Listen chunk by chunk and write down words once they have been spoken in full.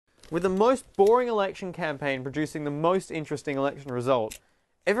With the most boring election campaign producing the most interesting election result,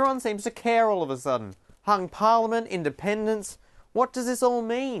 everyone seems to care all of a sudden. Hung Parliament, independents, what does this all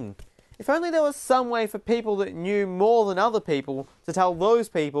mean? If only there was some way for people that knew more than other people to tell those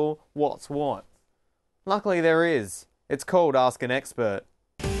people what's what. Luckily there is. It's called Ask an Expert.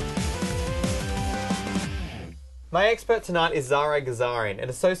 My expert tonight is Zareh Ghazarian, an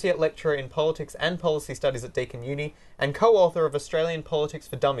Associate Lecturer in Politics and Policy Studies at Deakin Uni and co-author of Australian Politics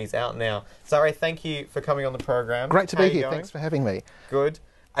for Dummies, out now. Zareh, thank you for coming on the program. Great to be here, thanks for having me. Good.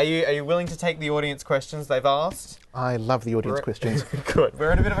 Are you willing to take the audience questions they've asked? I love the audience questions. Good.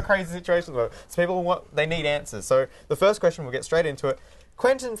 We're in a bit of a crazy situation though. So people they need answers. So the first question, we'll get straight into it.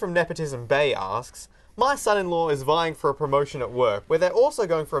 Quentin from Nepotism Bay asks, my son-in-law is vying for a promotion at work where they're also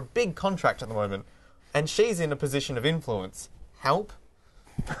going for a big contract at the moment, and she's in a position of influence. Help?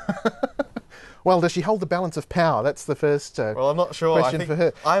 Well, does she hold the balance of power? That's the first well, I'm not sure. question for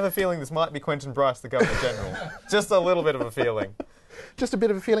her. I have a feeling this might be Quentin Bryce, the Governor-General. Just a little bit of a feeling. Just a bit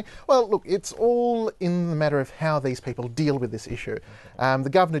of a feeling. Well, look, it's all in the matter of how these people deal with this issue. The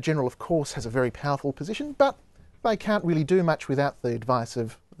Governor-General, of course, has a very powerful position, but they can't really do much without the advice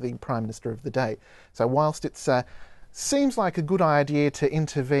of the Prime Minister of the day. So whilst it's seems like a good idea to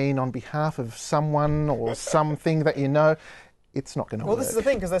intervene on behalf of someone or something that you know, it's not going to work. Well, this is the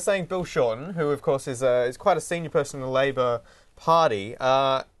thing, because they're saying Bill Shorten, who of course is quite a senior person in the Labor Party,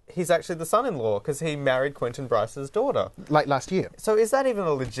 he's actually the son-in-law because he married Quentin Bryce's daughter. Late last year. So is that even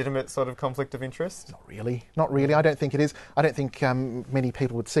a legitimate sort of conflict of interest? Not really. Not really. I don't think it is. I don't think many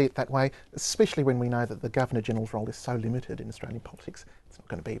people would see it that way, especially when we know that the Governor-General's role is so limited in Australian politics. It's not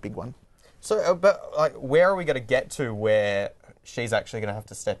going to be a big one. So, but like, where are we going to get to where she's actually going to have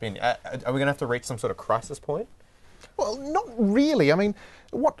to step in? Are we going to have to reach some sort of crisis point? Well, not really. I mean,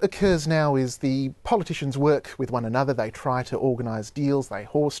 what occurs now is the politicians work with one another. They try to organise deals. They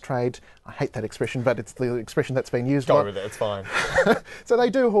horse trade. I hate that expression, but it's the expression that's been used. Go with it. It's fine. So they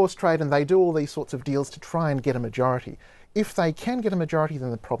do horse trade and they do all these sorts of deals to try and get a majority. If they can get a majority,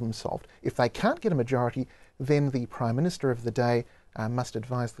 then the problem's solved. If they can't get a majority, then the Prime Minister of the day must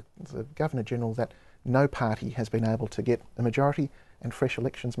advise the Governor-General that no party has been able to get a majority and fresh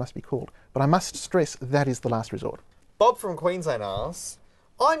elections must be called. But I must stress that is the last resort. Bob from Queensland asks,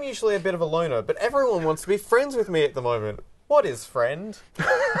 I'm usually a bit of a loner, but everyone wants to be friends with me at the moment. What is friend?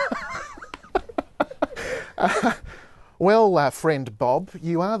 Well, friend Bob,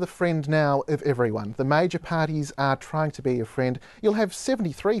 you are the friend now of everyone. The major parties are trying to be your friend. You'll have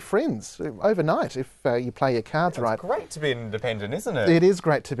 73 friends overnight if you play your cards right. It's great to be an independent, isn't it? It is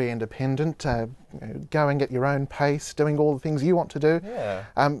great to be independent, going at your own pace, doing all the things you want to do. Yeah.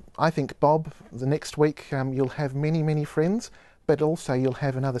 I think, Bob, the next week you'll have many, many friends, but also you'll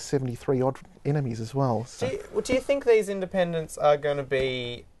have another 73 odd enemies as well. So. Do you think these independents are going to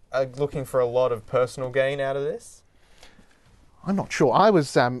be looking for a lot of personal gain out of this? I'm not sure. I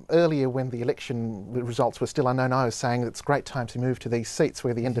was earlier when the election results were still unknown, I was saying it's a great time to move to these seats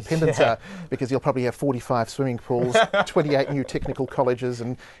where the independents are, because you'll probably have 45 swimming pools, 28 new technical colleges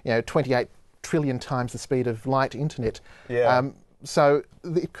and 28 trillion times the speed of light internet. Yeah. So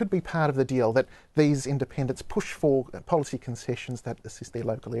it could be part of the deal that these independents push for policy concessions that assist their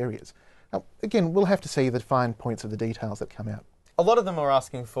local areas. Now, again, we'll have to see the fine points of the details that come out. A lot of them are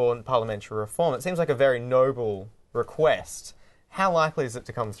asking for parliamentary reform. It seems like a very noble request. How likely is it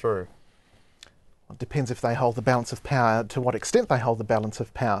to come through? It depends if they hold the balance of power, to what extent they hold the balance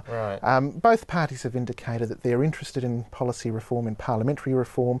of power. Right. Both parties have indicated that they're interested in policy reform and parliamentary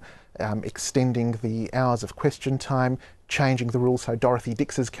reform, extending the hours of question time, changing the rules so Dorothy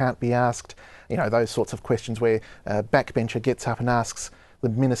Dixers can't be asked, those sorts of questions where a backbencher gets up and asks the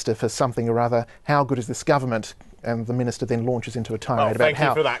minister for something or other, how good is this government? And the minister then launches into a tirade about how... Thank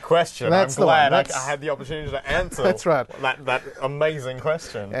you for that question. I'm glad I had the opportunity to answer that's right. that amazing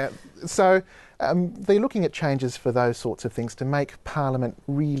question. So they're looking at changes for those sorts of things to make Parliament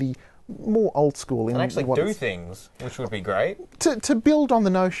really more old school. And actually do things, which would be great. To build on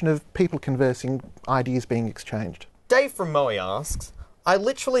the notion of people conversing, ideas being exchanged. Dave from Moe asks, I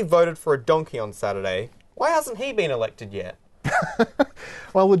literally voted for a donkey on Saturday. Why hasn't he been elected yet?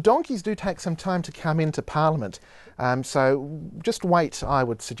 Well, the donkeys do take some time to come into Parliament, so just wait, I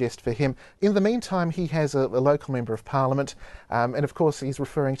would suggest, for him. In the meantime, he has a local member of Parliament, and of course he's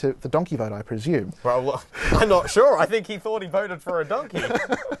referring to the donkey vote, I presume. Well, I'm not sure. I think he thought he voted for a donkey.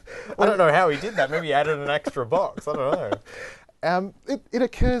 I don't know how he did that. Maybe he added an extra box. I don't know. It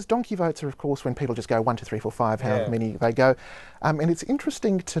occurs, donkey votes are of course when people just go 1, 2, 3, 4, 5, how many they go. And it's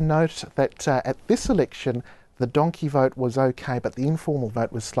interesting to note that at this election, the donkey vote was okay, but the informal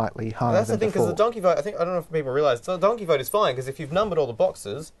vote was slightly higher. That's the thing, because the donkey vote, I don't know if people realise, the donkey vote is fine, because if you've numbered all the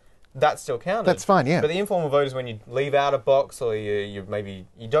boxes, that's still counted. That's fine, yeah. But the informal vote is when you leave out a box, or you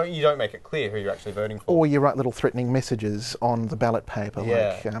don't make it clear who you're actually voting for. Or you write little threatening messages on the ballot paper,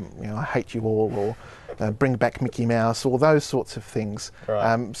 like, I hate you all, or bring back Mickey Mouse, or those sorts of things.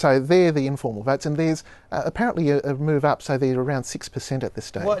 Right. So they're the informal votes, and there's apparently a move up, so they're around 6% at this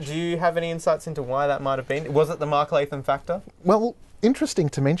stage. What, do you have any insights into why that might have been? Was it the Mark Latham factor? Well, interesting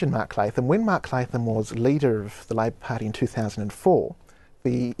to mention Mark Latham. When Mark Latham was leader of the Labor Party in 2004,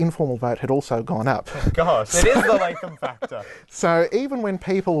 the informal vote had also gone up. Oh, gosh, it is the Latham factor. So even when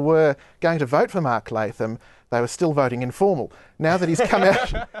people were going to vote for Mark Latham, they were still voting informal. Now that he's come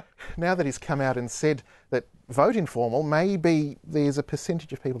out, and said that vote informal, maybe there's a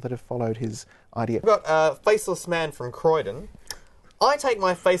percentage of people that have followed his idea. We've got a faceless man from Croydon. I take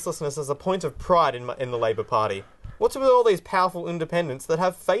my facelessness as a point of pride in the Labor Party. What's with all these powerful independents that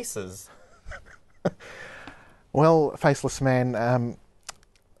have faces? Well, faceless man,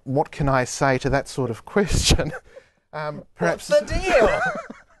 what can I say to that sort of question? What's Perhaps the deal?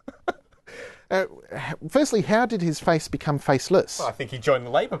 Firstly, how did his face become faceless? Well, I think he joined the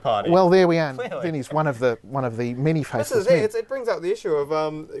Labor Party. Well, there we are. Clearly. Then he's one of the many faceless men. It brings up the issue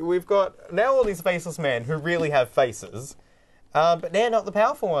of we've got now all these faceless men who really have faces, but they're not the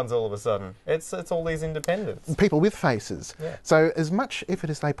powerful ones all of a sudden. It's all these independents. People with faces. Yeah. So as much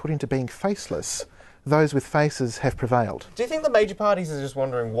effort as they put into being faceless, those with faces have prevailed. Do you think the major parties are just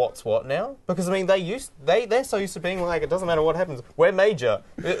wondering what's what now? Because I mean, they're so used to being like, it doesn't matter what happens, we're major.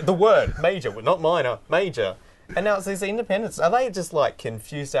 The word major, not minor, major. And now it's these independents. Are they just like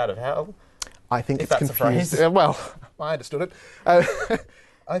confused out of hell? I think If it's that's a confused. phrase. Well, I understood it.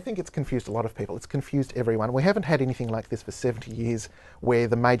 I think it's confused a lot of people. It's confused everyone. We haven't had anything like this for 70 years where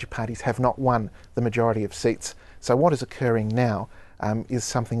the major parties have not won the majority of seats. So what is occurring now is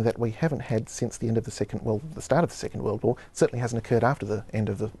something that we haven't had since the end of the start of the Second World War. It certainly hasn't occurred after the end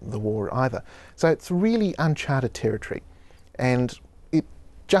of the war either. So it's really uncharted territory, and it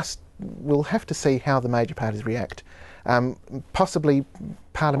just we'll have to see how the major parties react. Possibly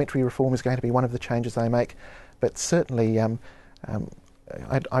parliamentary reform is going to be one of the changes they make, but certainly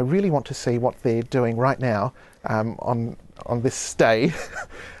I really want to see what they're doing right now on this day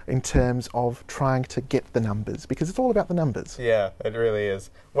in terms of trying to get the numbers, because it's all about the numbers. Yeah, it really is.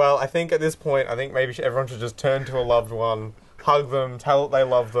 Well, I think at this point, maybe everyone should just turn to a loved one, hug them, tell that they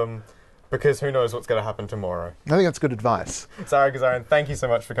love them, because who knows what's going to happen tomorrow. I think that's good advice. Zareh Ghazarian, thank you so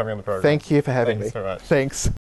much for coming on the program. Thank you for having me. Thanks so much. Thanks.